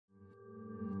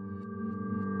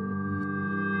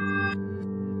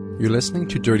You're listening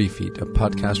to Dirty Feet, a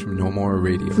podcast from No More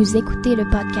Radio. Vous écoutez le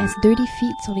podcast Dirty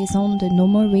Feet sur les ondes de No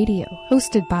More Radio.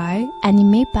 Hosted by,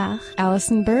 Animé par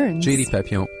Allison Burns, JD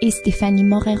Papillon, et Stéphanie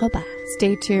Morin-Robert.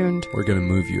 Stay tuned. We're gonna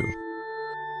move you.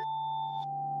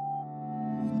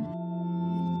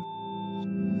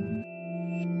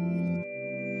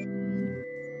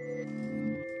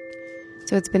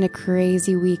 So it's been a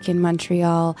crazy week in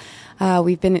Montreal.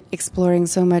 We've been exploring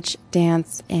so much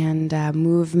dance and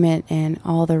movement and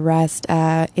all the rest,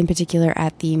 in particular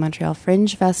at the Montreal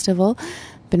Fringe Festival.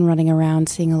 Been running around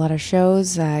seeing a lot of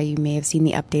shows. You may have seen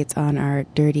the updates on our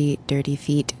Dirty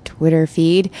Feet Twitter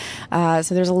feed. So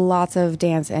there's lots of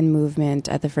dance and movement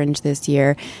at the Fringe this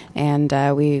year, and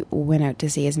we went out to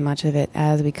see as much of it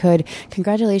as we could.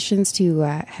 Congratulations to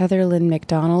Heather Lynn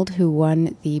McDonald, who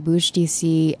won the Bouche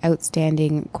DC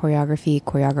Outstanding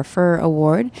Choreographer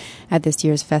Award at this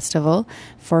year's festival.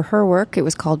 For her work, it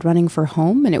was called Running for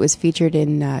Home, and it was featured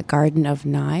in Garden of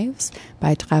Knives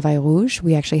by Travail Rouge.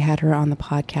 We actually had her on the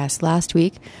podcast last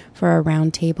week for a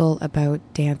roundtable about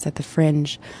dance at the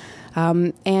Fringe.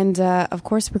 Of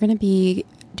course, we're going to be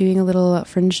doing a little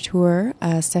Fringe tour,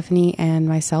 Stephanie and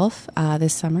myself,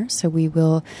 this summer. So we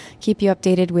will keep you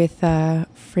updated with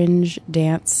Fringe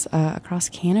dance across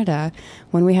Canada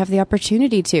when we have the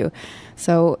opportunity to.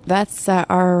 So that's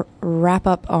our wrap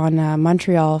up on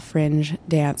Montreal Fringe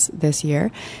dance this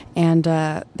year. And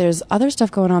there's other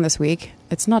stuff going on this week.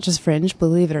 It's not just Fringe,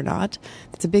 believe it or not.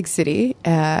 It's a big city.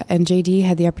 And JD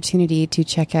had the opportunity to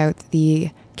check out the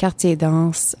Quartier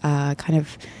Danse kind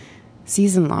of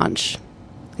season launch.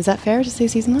 Is that fair to say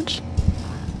season launch?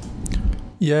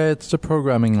 Yeah, it's the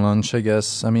programming launch, I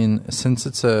guess. I mean, since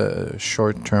it's a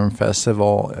short-term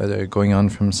festival going on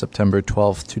from September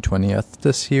 12th to 20th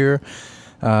this year,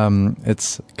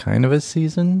 it's kind of a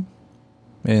season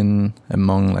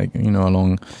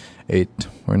along 8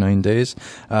 or 9 days.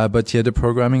 But yeah, the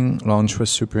programming launch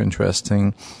was super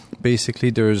interesting.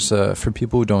 Basically, there's, for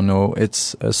people who don't know,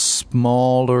 it's a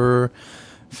smaller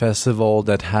festival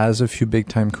that has a few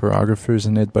big-time choreographers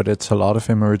in it, but it's a lot of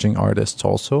emerging artists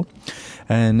also.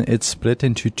 And it's split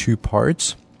into 2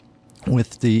 parts,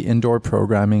 with the indoor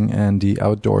programming and the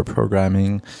outdoor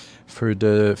programming. For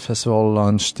the festival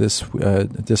launch this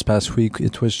past week,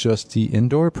 it was just the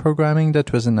indoor programming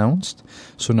that was announced,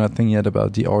 so nothing yet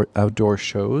about the outdoor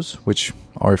shows, which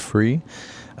are free.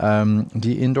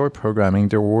 The indoor programming,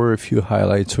 there were a few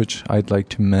highlights which I'd like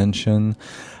to mention.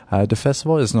 The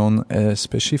festival is known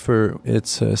especially for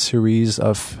its series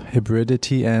of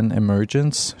hybridity and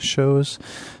emergence shows.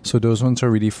 So those ones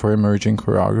are really for emerging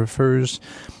choreographers.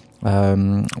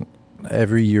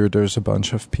 Every year there's a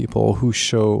bunch of people who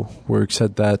show works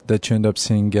at that you end up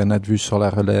seeing again at Vue sur la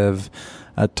Relève,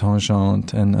 at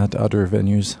Tangente, and at other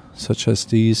venues such as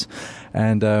these.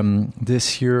 And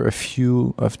this year, a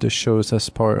few of the shows a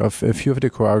few of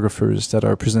the choreographers that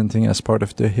are presenting as part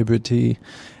of the hybridity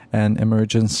and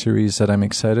emergence series that I'm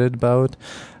excited about.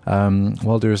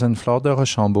 There's Anne-Fleur de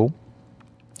Rochambeau,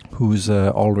 who's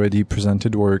already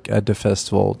presented work at the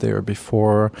festival there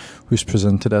before, who's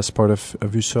presented as part of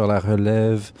Vue sur la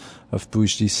Relève, of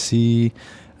Bouche DC.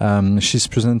 She's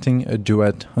presenting a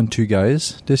duet on 2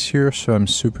 guys this year, so I'm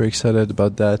super excited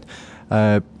about that.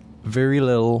 Very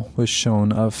little was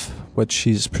shown of what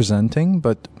she's presenting,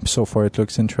 but so far it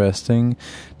looks interesting.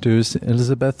 There's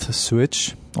Elizabeth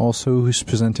Switch, also, who's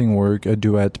presenting work, a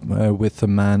duet with a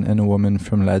man and a woman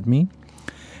from LADMI.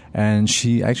 And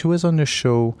she actually was on the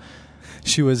show.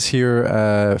 She was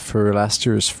here for last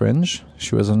year's Fringe.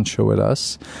 She was on the show with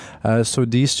us. So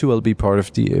these 2 will be part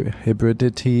of the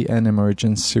hybridity and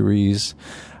emergence series.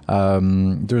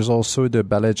 There's also the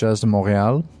Ballet Jazz de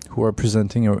Montréal, who are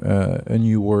presenting a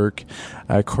new work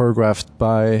choreographed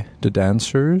by the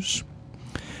dancers.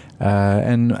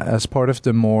 And as part of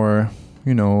the more,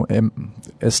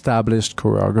 established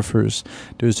choreographers,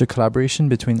 there's a collaboration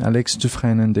between Alex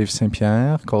Dufresne and Dave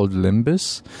St-Pierre called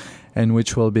Limbus, and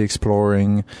which will be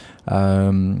exploring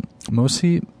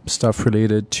mostly stuff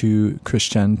related to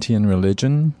Christianity and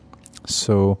religion.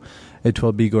 So it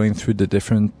will be going through the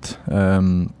different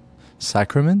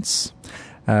sacraments.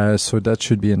 So that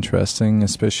should be interesting,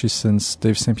 especially since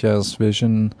Dave St-Pierre's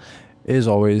vision is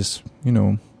always,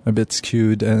 a bit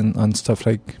skewed and on stuff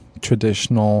like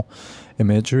traditional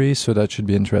imagery. So that should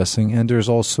be interesting. And there's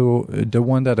also the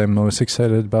one that I'm most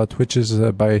excited about, which is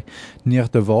by Nir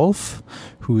de Wolf,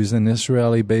 who is an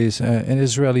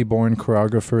Israeli-born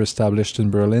choreographer established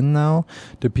in Berlin now.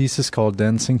 The piece is called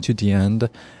Dancing to the End.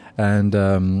 And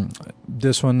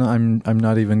this one I'm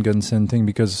not even consenting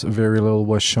because very little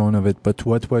was shown of it. But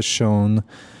what was shown,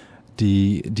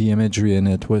 the imagery in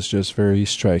it was just very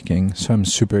striking. So I'm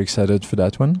super excited for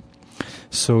that one.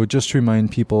 So just to remind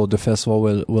people, the festival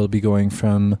will be going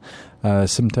from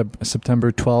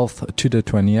September 12th to the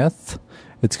 20th.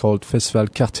 It's called Festival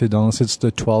Quartier Danse. It's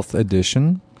the 12th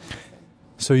edition.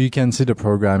 So you can see the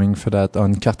programming for that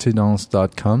on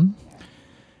quartierdanse.com.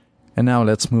 And now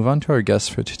let's move on to our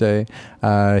guest for today.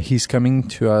 He's coming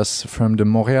to us from the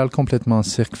Montréal Complètement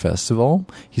Cirque Festival.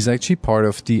 He's actually part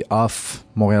of the OFF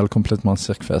Montréal Complètement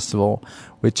Cirque Festival,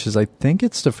 which is, I think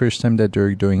it's the first time that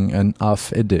they're doing an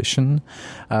OFF edition.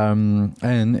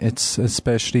 And it's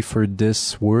especially for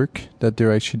this work that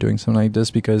they're actually doing something like this,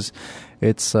 because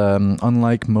it's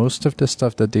unlike most of the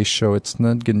stuff that they show, it's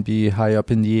not going to be high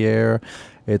up in the air.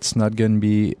 It's not going to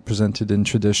be presented in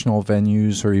traditional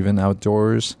venues or even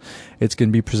outdoors. It's going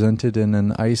to be presented in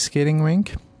an ice skating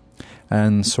rink.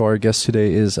 And so our guest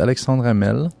today is Alexandre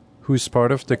Hamel, who's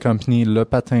part of the company Le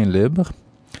Patin Libre.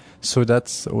 So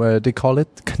that's what they call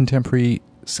it, contemporary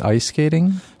ice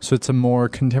skating. So it's a more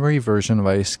contemporary version of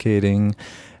ice skating.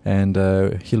 And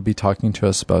he'll be talking to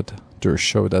us about their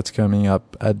show that's coming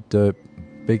up at the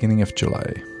beginning of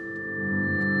July.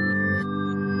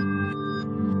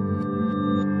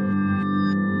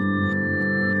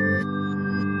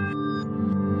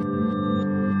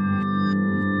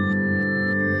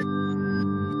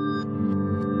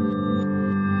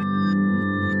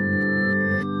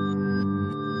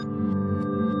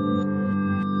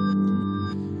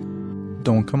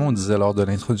 Donc, comme on disait lors de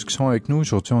l'introduction avec nous,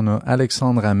 aujourd'hui, on a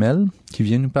Alexandre Hamel qui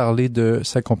vient nous parler de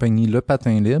sa compagnie Le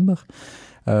Patin Libre.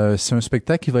 C'est un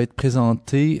spectacle qui va être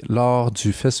présenté lors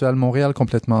du Festival Montréal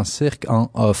Complètement Cirque en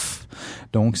off.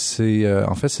 Donc,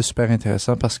 en fait, c'est super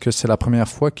intéressant parce que c'est la première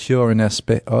fois qu'il y a un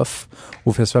aspect off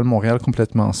au Festival Montréal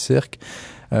Complètement Cirque.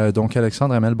 Donc,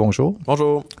 Alexandre Hamel, bonjour.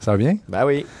 Bonjour. Ça va bien? Ben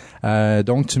oui.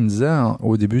 Donc, tu me disais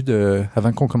au début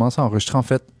avant qu'on commence à enregistrer, en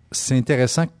fait, c'est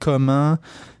intéressant comment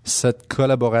cette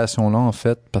collaboration-là, en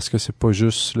fait, parce que c'est pas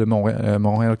juste le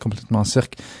Montréal Complètement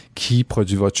Cirque qui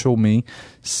produit votre show, mais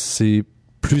c'est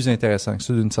plus intéressant que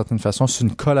ça d'une certaine façon. C'est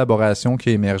une collaboration qui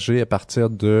a émergé à partir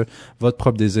de votre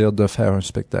propre désir de faire un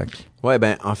spectacle. Ouais,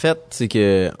 ben en fait, c'est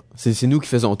que c'est nous qui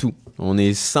faisons tout. On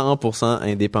est 100%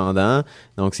 indépendants.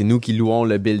 Donc, c'est nous qui louons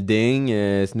le building,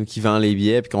 c'est nous qui vendons les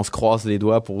billets, puis qu'on se croise les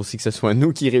doigts pour aussi que ce soit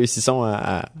nous qui réussissons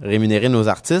à rémunérer nos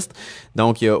artistes.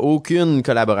 Donc, il n'y a aucune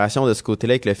collaboration de ce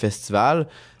côté-là avec le festival.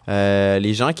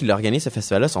 Les gens qui l'organisent, ce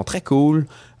festival-là, sont très cool.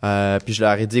 Puis je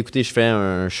leur ai dit, écoutez, je fais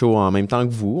un show en même temps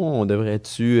que vous. On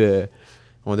devrait-tu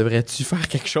faire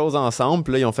quelque chose ensemble?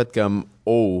 Puis là, ils ont fait comme,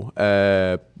 au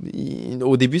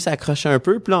début, ça accrochait un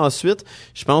peu. Puis là, ensuite,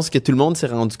 je pense que tout le monde s'est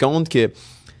rendu compte que, tu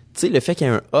sais, le fait qu'il y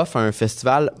ait un off à un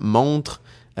festival montre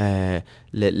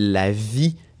la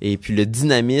vie et puis le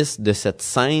dynamisme de cette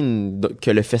scène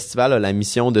que le festival a la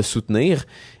mission de soutenir.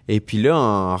 Et puis là,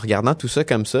 en regardant tout ça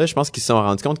comme ça, je pense qu'ils se sont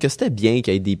rendus compte que c'était bien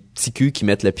qu'il y ait des petits culs qui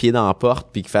mettent le pied dans la porte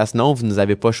puis qui fassent « Non, vous nous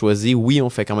avez pas choisi. Oui, on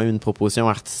fait quand même une proposition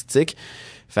artistique. »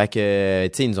 Fait que,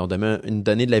 tu sais, ils nous ont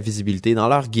donné de la visibilité dans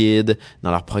leur guide,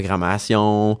 dans leur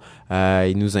programmation.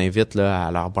 Ils nous invitent là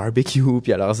à leur barbecue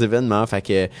puis à leurs événements. Fait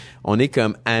que, on est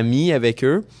comme amis avec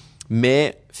eux,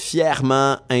 mais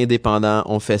fièrement indépendants.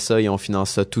 On fait ça et on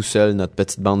finance ça tout seul, notre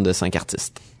petite bande de 5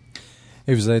 artistes.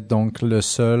 Et vous êtes donc le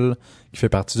seul qui fait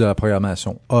partie de la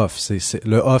programmation off.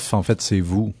 Le off, en fait, c'est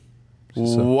vous.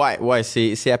 Ouais,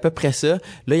 c'est à peu près ça.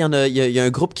 Là, il y a un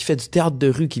groupe qui fait du théâtre de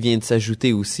rue qui vient de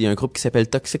s'ajouter aussi, un groupe qui s'appelle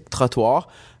Toxic Trottoir.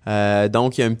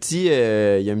 Donc il y a un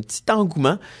petit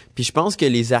engouement. Puis je pense que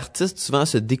les artistes souvent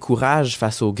se découragent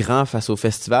face au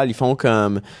festival. Ils font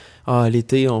comme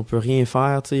l'été on peut rien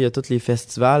faire, tu sais, il y a tous les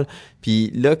festivals.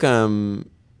 Puis là comme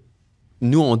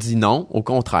nous, on dit non. Au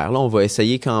contraire, là, on va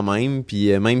essayer quand même.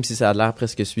 Puis même si ça a l'air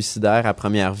presque suicidaire à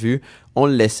première vue, on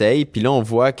l'essaye. Puis là, on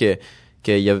voit qu'il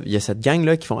y a cette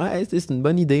gang-là qui font « Hey, c'est une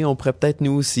bonne idée, on pourrait peut-être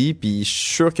nous aussi. » Puis je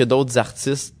suis sûr qu'il y a d'autres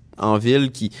artistes en ville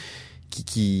qui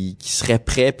seraient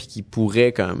prêts puis qui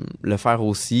pourraient comme le faire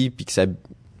aussi. Puis que ça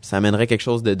amènerait quelque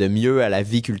chose de mieux à la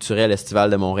vie culturelle estivale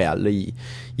de Montréal. Là,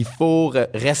 il faut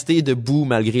rester debout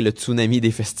malgré le tsunami des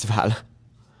festivals.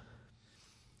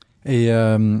 Et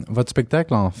votre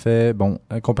spectacle, en fait,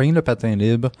 Compagnie Le Patin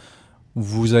Libre,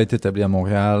 vous avez été établi à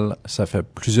Montréal, ça fait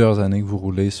plusieurs années que vous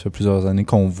roulez, ça fait plusieurs années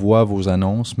qu'on voit vos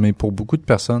annonces, mais pour beaucoup de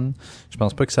personnes, je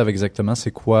pense pas qu'ils savent exactement c'est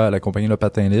quoi la Compagnie Le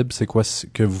Patin Libre, c'est quoi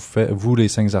que vous faites, vous les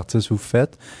 5 artistes vous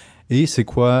faites, et c'est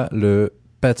quoi le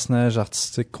patinage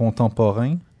artistique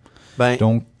contemporain.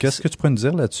 Donc, qu'est-ce que tu pourrais nous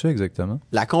dire là-dessus exactement?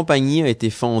 La compagnie a été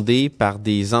fondée par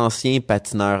des anciens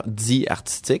patineurs dits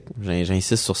artistiques.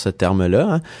 J'insiste sur ce terme-là.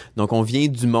 Hein. Donc, on vient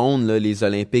du monde, là, les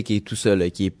Olympiques et tout ça, là,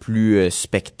 qui est plus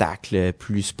spectacle,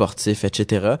 plus sportif,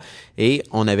 etc. Et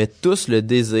on avait tous le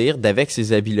désir, d'avec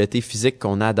ces habiletés physiques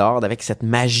qu'on adore, d'avec cette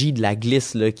magie de la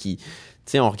glisse là, qui...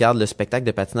 Tu sais, on regarde le spectacle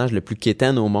de patinage le plus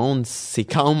quétaine au monde, c'est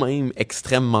quand même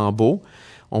extrêmement beau.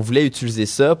 On voulait utiliser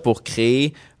ça pour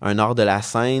créer un art de la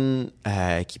scène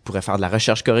qui pourrait faire de la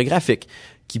recherche chorégraphique,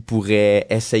 qui pourrait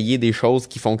essayer des choses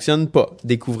qui fonctionnent pas,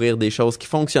 découvrir des choses qui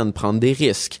fonctionnent, prendre des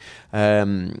risques,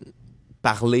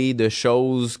 parler de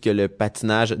choses que le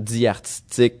patinage dit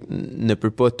artistique ne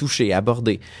peut pas toucher,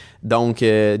 aborder. Donc,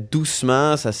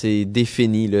 doucement, ça s'est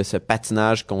défini, là, ce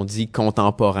patinage qu'on dit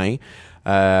contemporain,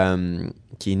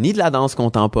 qui est ni de la danse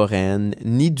contemporaine,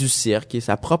 ni du cirque, qui est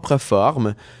sa propre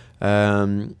forme.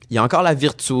 Il y a encore la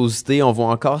virtuosité, on voit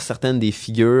encore certaines des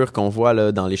figures qu'on voit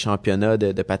là dans les championnats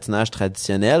de patinage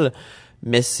traditionnels,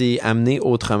 mais c'est amené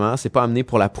autrement, c'est pas amené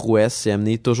pour la prouesse, c'est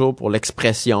amené toujours pour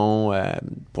l'expression,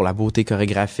 pour la beauté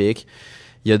chorégraphique.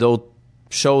 Il y a d'autres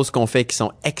choses qu'on fait qui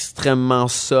sont extrêmement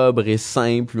sobres et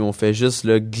simples, où on fait juste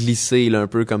là, glisser là, un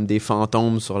peu comme des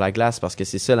fantômes sur la glace, parce que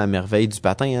c'est ça la merveille du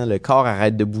patin, hein? Le corps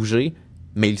arrête de bouger,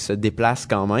 mais il se déplace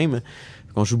quand même.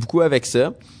 On joue beaucoup avec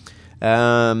ça.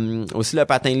 Aussi le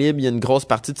patin libre, il y a une grosse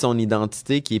partie de son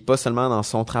identité qui est pas seulement dans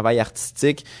son travail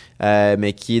artistique,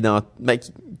 mais qui est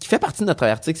qui fait partie de notre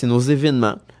travail artistique, c'est nos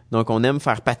événements. Donc on aime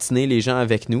faire patiner les gens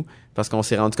avec nous parce qu'on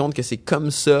s'est rendu compte que c'est comme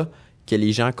ça que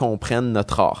les gens comprennent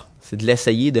notre art. C'est de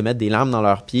l'essayer de mettre des lames dans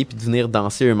leurs pieds puis de venir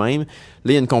danser eux-mêmes. Là,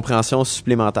 il y a une compréhension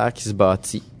supplémentaire qui se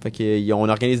bâtit. Fait qu'on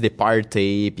organise des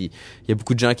parties, puis il y a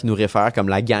beaucoup de gens qui nous réfèrent comme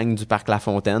la gang du Parc La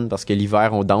Fontaine, parce que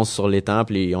l'hiver, on danse sur l'étang,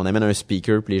 puis on amène un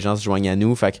speaker, puis les gens se joignent à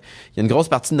nous. Fait qu'il y a une grosse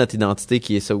partie de notre identité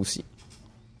qui est ça aussi.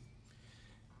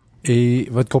 Et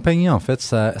votre compagnie, en fait,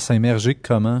 ça a émergé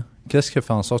comment? Qu'est-ce qui a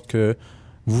fait en sorte que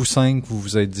vous cinq, vous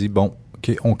vous êtes dit, bon,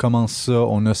 OK, on commence ça,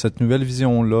 on a cette nouvelle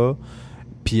vision-là.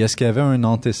 Puis est-ce qu'il y avait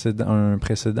un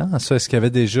précédent à ça? Est-ce qu'il y avait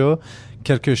déjà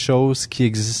quelque chose qui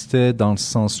existait dans ce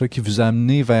sens-là, qui vous a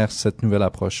amené vers cette nouvelle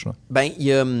approche-là? Ben, il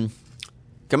y a...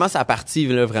 Comment ça a parti,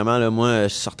 là, vraiment, là, moi,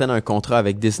 je sortais d'un contrat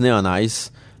avec Disney on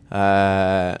Ice.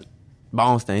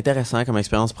 Bon, c'était intéressant comme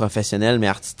expérience professionnelle, mais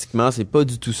artistiquement, c'est pas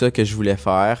du tout ça que je voulais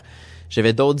faire.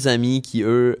 J'avais d'autres amis qui,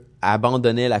 eux,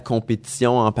 abandonnaient la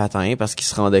compétition en patin parce qu'ils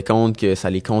se rendaient compte que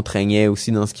ça les contraignait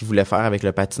aussi dans ce qu'ils voulaient faire avec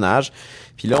le patinage.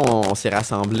 Puis là, on s'est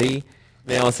rassemblés,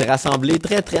 mais on s'est rassemblés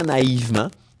très, très naïvement.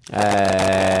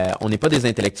 On n'est pas des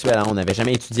intellectuels, hein? On n'avait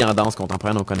jamais étudié en danse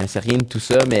contemporaine, on connaissait rien de tout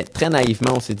ça, mais très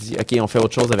naïvement, on s'est dit, OK, on fait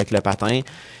autre chose avec le patin.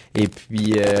 Et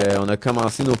puis, on a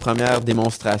commencé nos premières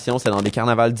démonstrations, c'est dans des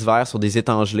carnavals d'hiver sur des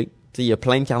étangs gelés. Tu sais, il y a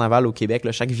plein de carnavals au Québec,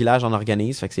 là, chaque village en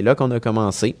organise, fait que c'est là qu'on a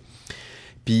commencé.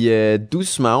 Puis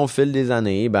doucement, au fil des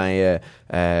années,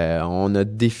 on a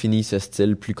défini ce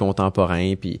style plus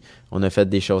contemporain, puis on a fait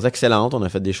des choses excellentes, on a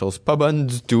fait des choses pas bonnes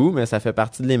du tout, mais ça fait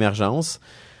partie de l'émergence.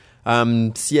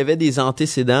 S'il y avait des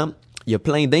antécédents, il y a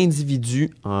plein d'individus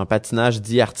en patinage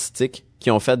dit artistique qui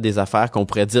ont fait des affaires qu'on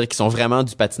pourrait dire qui sont vraiment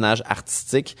du patinage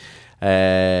artistique.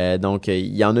 Donc,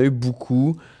 il y en a eu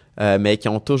beaucoup, mais qui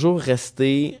ont toujours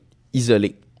resté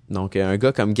isolés. Donc, un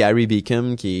gars comme Gary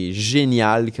Beacom, qui est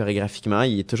génial chorégraphiquement,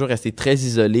 il est toujours resté très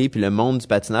isolé, puis le monde du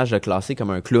patinage l'a classé comme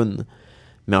un clown.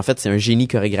 Mais en fait, c'est un génie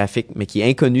chorégraphique, mais qui est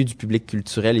inconnu du public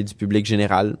culturel et du public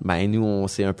général. Ben, nous, on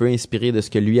s'est un peu inspiré de ce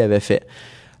que lui avait fait.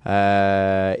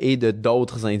 Et de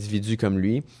d'autres individus comme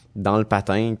lui, dans le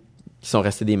patin, qui sont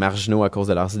restés des marginaux à cause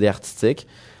de leurs idées artistiques.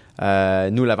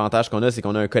 Nous, l'avantage qu'on a, c'est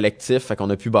qu'on a un collectif, fait qu'on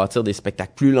a pu bâtir des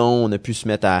spectacles plus longs, on a pu se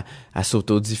mettre à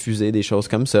s'auto-diffuser, des choses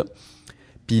comme ça.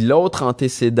 Puis l'autre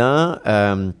antécédent,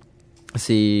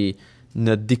 c'est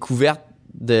notre découverte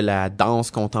de la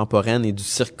danse contemporaine et du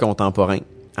cirque contemporain.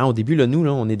 Hein, au début, là, nous,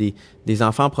 là, on est des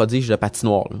enfants prodiges de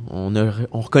patinoire. Là.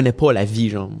 On reconnaît pas la vie,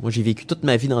 genre. Moi, j'ai vécu toute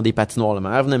ma vie dans des patinoires. Là. Ma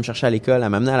mère venait me chercher à l'école, elle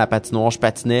m'amenait à la patinoire, je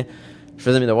patinais, je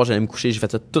faisais mes devoirs, j'allais me coucher, j'ai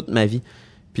fait ça toute ma vie.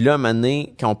 Puis là, un moment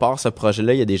donné, quand on part ce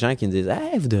projet-là, il y a des gens qui me disent «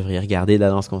 Hey, vous devriez regarder de la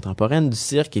danse contemporaine, du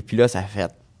cirque. » Et puis là, ça fait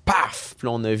paf! Puis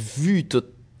là, on a vu toute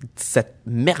cette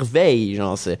merveille,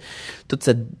 genre, tout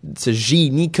ce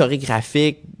génie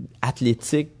chorégraphique,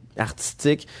 athlétique,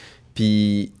 artistique.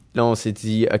 Puis là, on s'est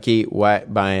dit, OK,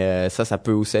 ouais, ça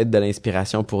peut aussi être de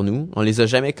l'inspiration pour nous. On les a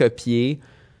jamais copiés,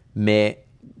 mais,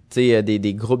 tu sais,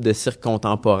 des groupes de cirque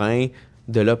contemporain,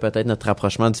 de là, peut-être notre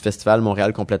rapprochement du festival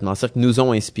Montréal Complètement Cirque nous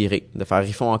ont inspirés. De faire,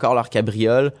 ils font encore leur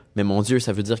cabriole, mais mon Dieu,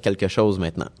 ça veut dire quelque chose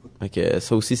maintenant. Donc,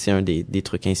 ça aussi, c'est un des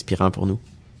trucs inspirants pour nous.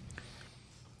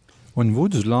 Au niveau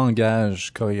du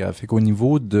langage chorégraphique, au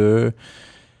niveau de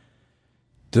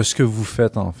de ce que vous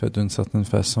faites, en fait, d'une certaine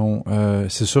façon.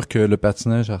 C'est sûr que le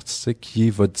patinage artistique, qui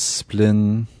est votre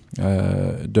discipline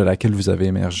de laquelle vous avez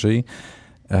émergé,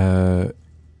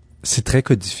 c'est très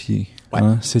codifié. Ouais.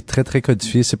 Hein? C'est très, très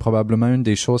codifié. C'est probablement une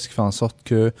des choses qui fait en sorte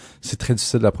que c'est très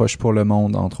difficile d'approche pour le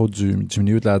monde, entre autres du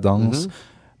milieu de la danse.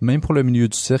 Même pour le milieu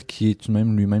du cirque, qui est tout de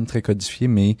même lui-même très codifié,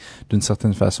 mais d'une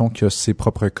certaine façon, qui a ses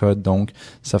propres codes. Donc,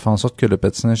 ça fait en sorte que le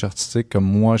patinage artistique, comme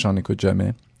moi, j'en écoute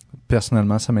jamais.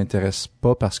 Personnellement, ça m'intéresse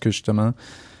pas parce que, justement,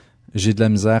 j'ai de la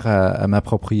misère à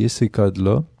m'approprier ces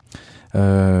codes-là.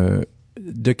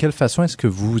 De quelle façon est-ce que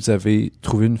vous avez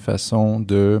trouvé une façon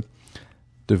de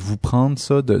vous prendre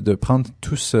ça, de prendre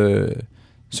tout ce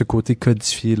côté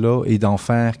codifié-là et d'en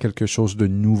faire quelque chose de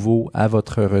nouveau à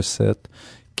votre recette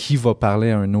qui va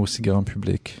parler à un aussi grand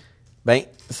public? Ben,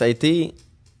 ça a été...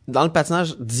 Dans le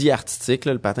patinage dit artistique,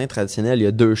 là, le patin traditionnel, il y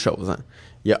a deux choses. Hein.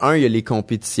 Il y a les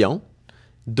compétitions.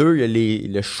 2, il y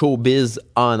a le showbiz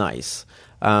on ice.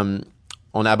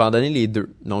 On a abandonné les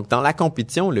deux. Donc, dans la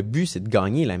compétition, le but, c'est de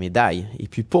gagner la médaille. Et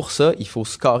puis, pour ça, il faut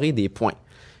scorer des points.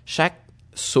 Chaque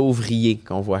sauvrier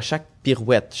qu'on voit, chaque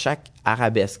pirouette, chaque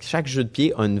arabesque, chaque jeu de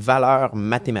pied a une valeur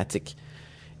mathématique.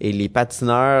 Et les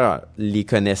patineurs les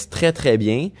connaissent très, très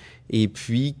bien et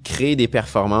puis créent des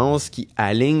performances qui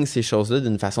alignent ces choses-là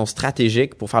d'une façon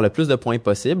stratégique pour faire le plus de points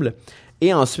possible.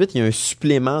 Et ensuite, il y a un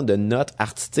supplément de notes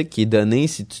artistiques qui est donné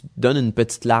si tu donnes une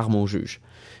petite larme aux juges.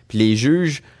 Puis les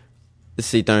juges,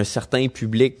 c'est un certain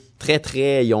public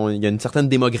il y a une certaine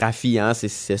démographie, hein. C'est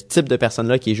ce type de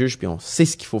personnes-là qui est juge, puis on sait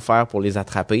ce qu'il faut faire pour les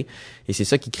attraper. Et c'est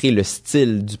ça qui crée le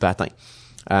style du patin.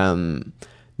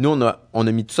 Nous, on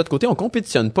a mis tout ça de côté, on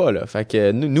compétitionne pas, là. Fait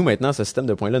que nous maintenant, ce système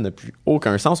de points-là n'a plus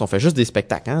aucun sens. On fait juste des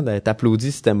spectacles, hein.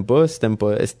 T'applaudis si t'aimes pas,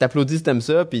 t'applaudis si t'aimes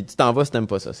ça, puis tu t'en vas si t'aimes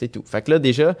pas ça. C'est tout. Fait que là,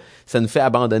 déjà, ça nous fait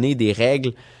abandonner des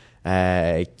règles,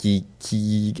 qui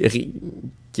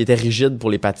étaient rigides pour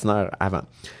les patineurs avant.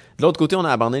 De l'autre côté, on a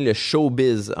abandonné le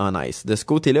showbiz on ice. De ce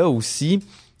côté-là aussi,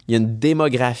 il y a une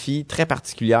démographie très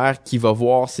particulière qui va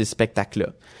voir ces spectacles-là.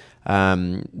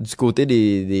 Du côté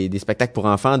des spectacles pour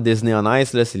enfants, Disney on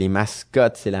Ice, là, c'est les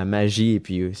mascottes, c'est la magie, et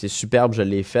puis c'est superbe, je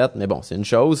l'ai fait, mais bon, c'est une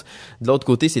chose. De l'autre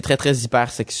côté, c'est très, très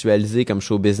hyper sexualisé comme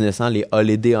show business, hein, les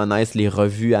Holiday on Ice, les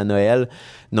revues à Noël.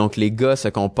 Donc, les gars se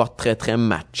comportent très, très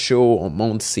macho, on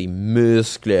monte ses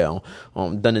muscles, on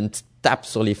donne une petite tape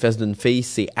sur les fesses d'une fille,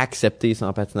 c'est accepté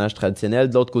sans patinage traditionnel.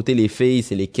 De l'autre côté, les filles,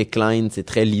 c'est les kicklines, c'est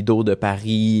très Lido de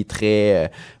Paris,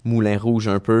 très Moulin Rouge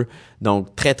un peu.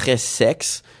 Donc, très, très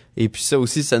sexe. Et puis ça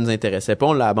aussi, ça nous intéressait pas,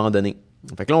 on l'a abandonné.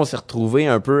 Fait que là, on s'est retrouvé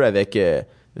un peu avec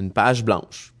une page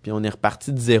blanche. Puis on est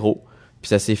reparti de zéro. Puis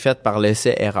ça s'est fait par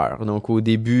l'essai-erreur. Donc au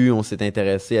début, on s'est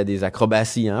intéressé à des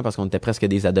acrobaties, hein, parce qu'on était presque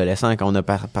des adolescents quand on a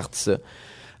parti ça.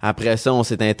 Après ça, on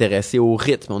s'est intéressé au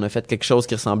rythme. On a fait quelque chose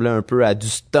qui ressemblait un peu à du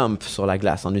stomp sur la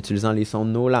glace en utilisant les sons de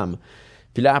nos lames.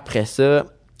 Puis là, après ça,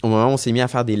 au moment où on s'est mis à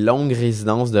faire des longues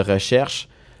résidences de recherche,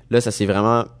 là, ça s'est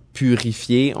vraiment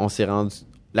purifié. On s'est rendu...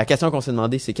 La question qu'on s'est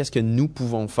demandé, c'est qu'est-ce que nous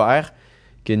pouvons faire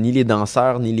que ni les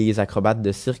danseurs ni les acrobates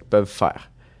de cirque peuvent faire.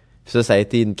 Puis ça a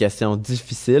été une question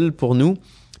difficile pour nous.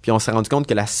 Puis on s'est rendu compte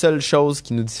que la seule chose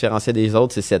qui nous différenciait des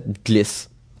autres, c'est cette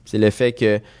glisse. C'est le fait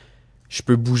que je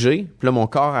peux bouger, puis là, mon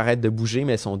corps arrête de bouger,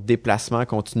 mais son déplacement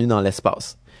continue dans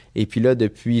l'espace. Et puis là,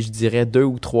 depuis, je dirais, 2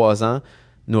 ou 3 ans,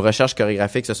 nos recherches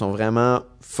chorégraphiques se sont vraiment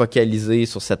focalisées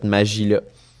sur cette magie-là.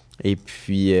 Et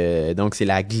puis, donc, c'est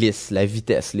la glisse, la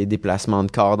vitesse, les déplacements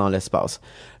de corps dans l'espace.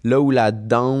 Là où la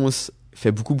danse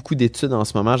fait beaucoup, beaucoup d'études en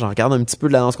ce moment, j'en regarde un petit peu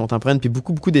de la danse contemporaine, puis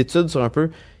beaucoup, beaucoup d'études sur un peu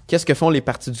qu'est-ce que font les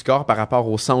parties du corps par rapport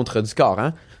au centre du corps,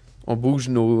 hein? On bouge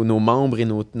nos membres et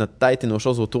notre tête et nos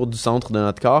choses autour du centre de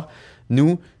notre corps.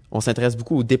 Nous, on s'intéresse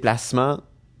beaucoup au déplacement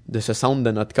de ce centre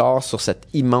de notre corps sur cet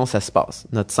immense espace.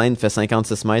 Notre scène fait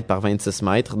 56 mètres par 26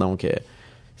 mètres, donc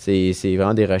c'est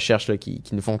vraiment des recherches là, qui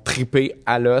nous font triper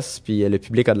à l'os, puis le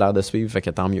public a de l'air de suivre, fait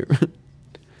que tant mieux.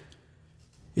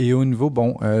 Et au niveau,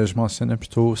 je mentionnais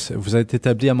plutôt, vous êtes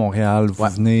établi à Montréal, vous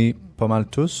venez pas mal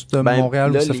tous de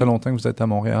Montréal, là, ça fait longtemps que vous êtes à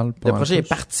Montréal? Le projet est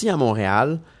parti à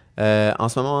Montréal. En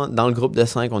ce moment, dans le groupe de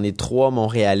 5, on est 3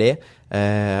 Montréalais,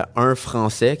 un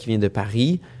Français qui vient de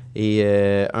Paris et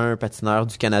un patineur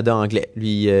du Canada anglais.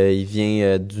 Lui, il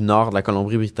vient du nord de la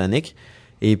Colombie-Britannique.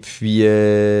 Et puis,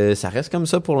 ça reste comme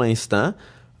ça pour l'instant.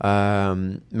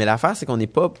 Mais l'affaire, c'est qu'on n'est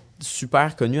pas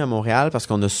super connu à Montréal parce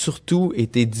qu'on a surtout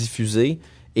été diffusé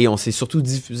et on s'est surtout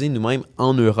diffusé nous-mêmes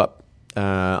en Europe.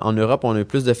 En Europe, on a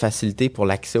plus de facilité pour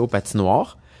l'accès aux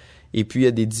patinoires. Et puis, il y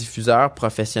a des diffuseurs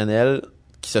professionnels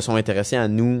qui se sont intéressés à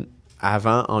nous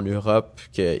avant en Europe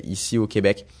qu'ici au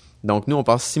Québec. Donc, nous, on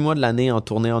passe 6 mois de l'année en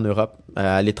tournée en Europe,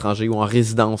 à l'étranger ou en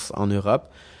résidence en Europe.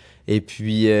 Et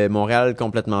puis Montréal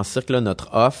complètement cirque, là, notre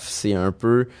off, c'est un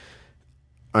peu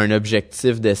un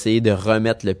objectif d'essayer de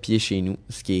remettre le pied chez nous,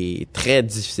 ce qui est très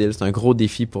difficile. C'est un gros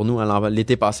défi pour nous. Alors,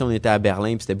 l'été passé, on était à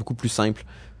Berlin, puis c'était beaucoup plus simple.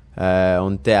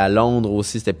 On était à Londres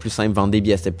aussi, c'était plus simple. Vendre des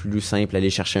billets, c'était plus simple. Aller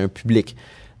chercher un public.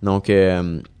 Donc,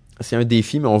 c'est un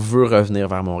défi, mais on veut revenir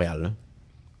vers Montréal, là.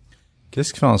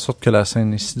 Qu'est-ce qui fait en sorte que la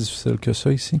scène est si difficile que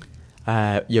ça ici?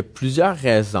 Il y a plusieurs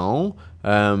raisons.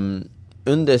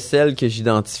 Une de celles que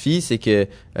j'identifie, c'est que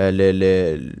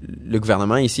le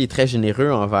gouvernement ici est très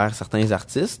généreux envers certains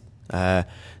artistes,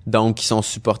 donc ils sont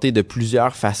supportés de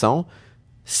plusieurs façons.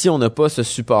 Si on n'a pas ce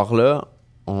support-là,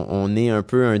 on est un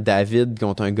peu un David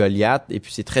contre un Goliath, et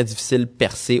puis c'est très difficile de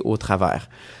percer au travers.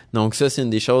 Donc ça, c'est une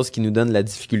des choses qui nous donne la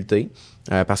difficulté,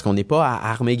 parce qu'on n'est pas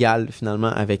à armes égales, finalement,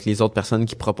 avec les autres personnes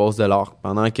qui proposent de l'art.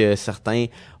 Pendant que certains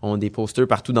ont des posters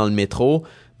partout dans le métro,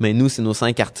 mais nous, c'est nos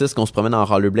 5 artistes qu'on se promène en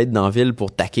rollerblade dans la ville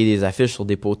pour taquer des affiches sur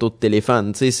des poteaux de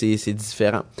téléphone. Tu sais, c'est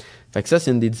différent. Fait que ça,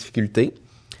 c'est une des difficultés.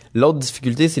 L'autre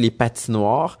difficulté, c'est les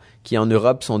patinoires, qui en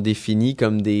Europe sont définis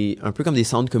comme un peu comme des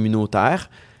centres communautaires.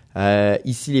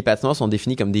 Ici, les patinoires sont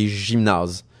définis comme des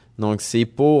gymnases. Donc, c'est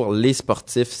pour les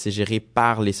sportifs, c'est géré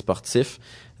par les sportifs.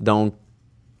 Donc,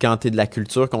 quand tu es de la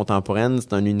culture contemporaine,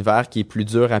 c'est un univers qui est plus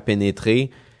dur à pénétrer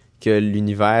que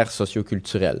l'univers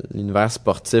socioculturel. L'univers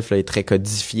sportif là, est très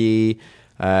codifié,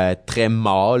 très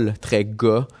mâle, très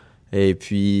gars, et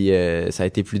puis ça a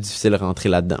été plus difficile de rentrer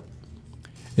là-dedans.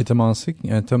 Et tu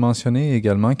as mentionné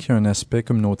également qu'il y a un aspect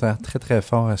communautaire très très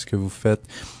fort à ce que vous faites.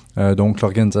 Donc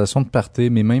l'organisation de parties,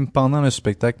 mais même pendant le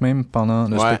spectacle,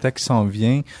 spectacle qui s'en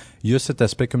vient, il y a cet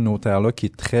aspect communautaire-là qui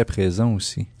est très présent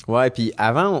aussi. Ouais, puis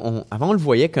avant on le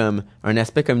voyait comme un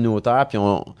aspect communautaire, puis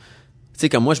tu sais,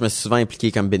 comme moi, je me suis souvent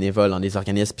impliqué comme bénévole dans des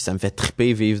organismes, puis ça me fait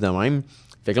triper vivre de même.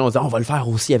 Fait que là, on se dit, on va le faire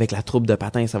aussi avec la troupe de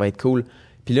patins, ça va être cool.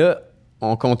 Puis là,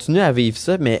 on continue à vivre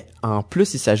ça, mais en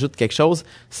plus, il s'ajoute quelque chose,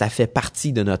 ça fait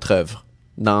partie de notre œuvre.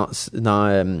 Dans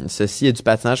ceci est du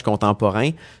patinage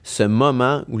contemporain, ce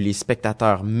moment où les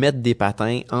spectateurs mettent des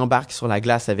patins, embarquent sur la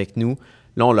glace avec nous,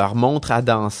 là, on leur montre à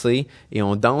danser et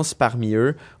on danse parmi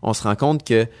eux, on se rend compte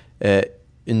que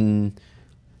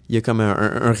il y a comme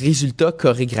un résultat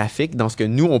chorégraphique dans ce que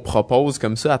nous, on propose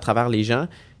comme ça à travers les gens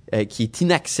qui est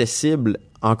inaccessible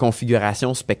en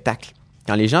configuration spectacle.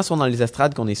 Quand les gens sont dans les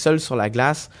estrades, qu'on est seul sur la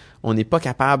glace, on n'est pas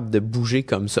capable de bouger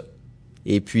comme ça.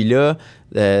 Et puis là,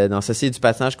 dans ceci du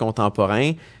patinage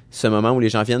contemporain, ce moment où les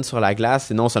gens viennent sur la glace,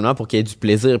 c'est non seulement pour qu'il y ait du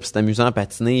plaisir, puis c'est amusant à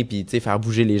patiner, puis tu sais, faire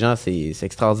bouger les gens, c'est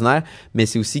extraordinaire, mais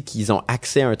c'est aussi qu'ils ont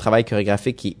accès à un travail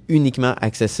chorégraphique qui est uniquement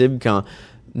accessible quand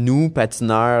nous,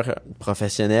 patineurs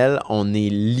professionnels, on est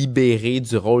libérés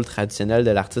du rôle traditionnel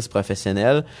de l'artiste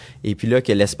professionnel. Et puis là,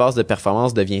 que l'espace de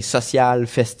performance devient social,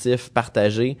 festif,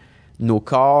 partagé, nos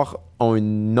corps ont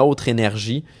une autre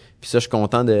énergie. Puis ça, je suis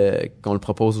content qu'on le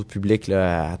propose au public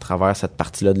là, à travers cette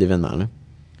partie-là de l'événement, là.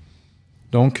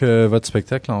 Donc, votre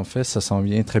spectacle, en fait, ça s'en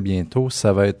vient très bientôt.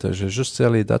 Ça va être, je vais juste dire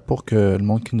les dates pour que le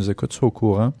monde qui nous écoute soit au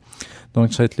courant.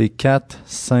 Donc, ça va être les 4,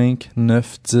 5,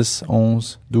 9, 10,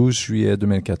 11, 12 juillet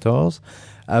 2014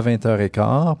 à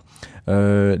 20h15.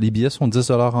 Les billets sont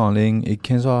 10$ en ligne et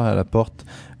 15$ à la porte.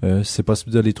 C'est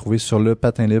possible de les trouver sur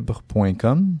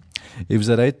lepatinlibre.com. Et vous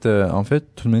allez être, en fait,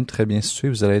 tout le monde très bien situé.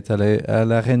 Vous allez être à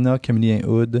l'Arena Camillien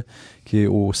Hood, qui est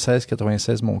au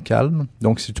 1696 Montcalm.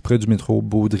 Donc, c'est tout près du métro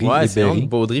Baudry et Berry.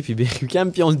 Baudry puis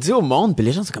Berry-UQAM. Puis on le dit au monde, puis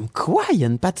les gens sont comme, quoi? Il y a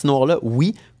une patinoire là?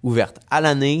 Oui, ouverte à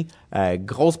l'année.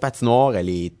 Grosse patinoire, elle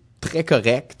est très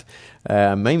correcte.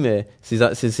 Même,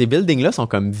 ces buildings-là sont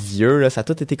comme vieux, là. Ça a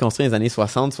tout été construit dans les années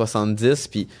 60, 70,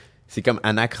 puis c'est comme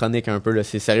anachronique un peu, là.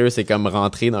 C'est sérieux, c'est comme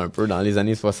rentrer un peu dans les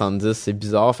années 70. C'est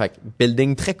bizarre. Fait que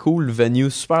building très cool,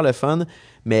 venue super le fun,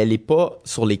 mais elle est pas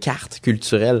sur les cartes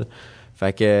culturelles.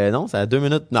 Fait que non, c'est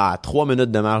à 3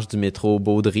 minutes de marche du métro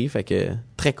Baudry. Fait que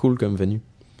très cool comme venue.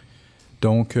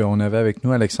 Donc, on avait avec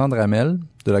nous Alexandre Hamel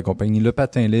de la compagnie Le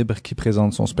Patin Libre qui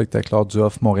présente son spectacle hors du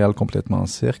Off Montréal complètement en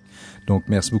cirque. Donc,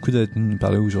 merci beaucoup d'être venu nous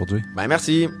parler aujourd'hui. Ben,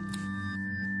 merci.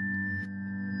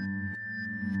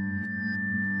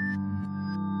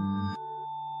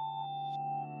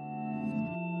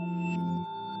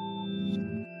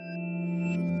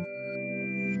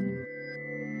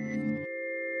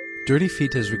 Dirty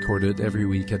Feet is recorded every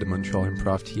week at the Montreal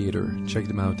Improv Theatre. Check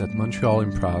them out at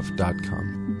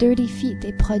montrealimprov.com. Dirty Feet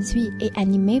est produit et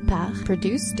animé par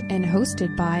Produced and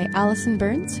hosted by Allison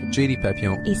Burns, JD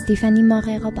Papillon et Stéphanie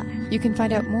Morin-Robert. You can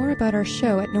find out more about our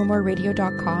show at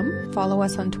nomoreradio.com, follow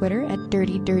us on Twitter at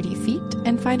Dirty Feet,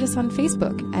 and find us on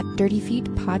Facebook at Dirty Feet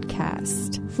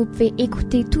Podcast. Vous pouvez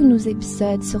écouter tous nos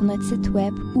épisodes sur notre site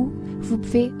web ou Vous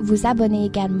pouvez vous abonner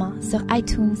également sur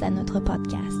iTunes à notre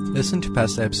podcast. Listen to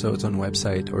past episodes on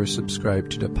website or subscribe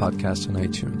to the podcast on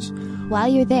iTunes. While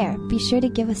you're there, be sure to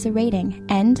give us a rating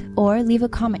and or leave a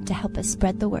comment to help us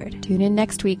spread the word. Tune in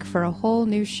next week for a whole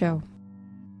new show.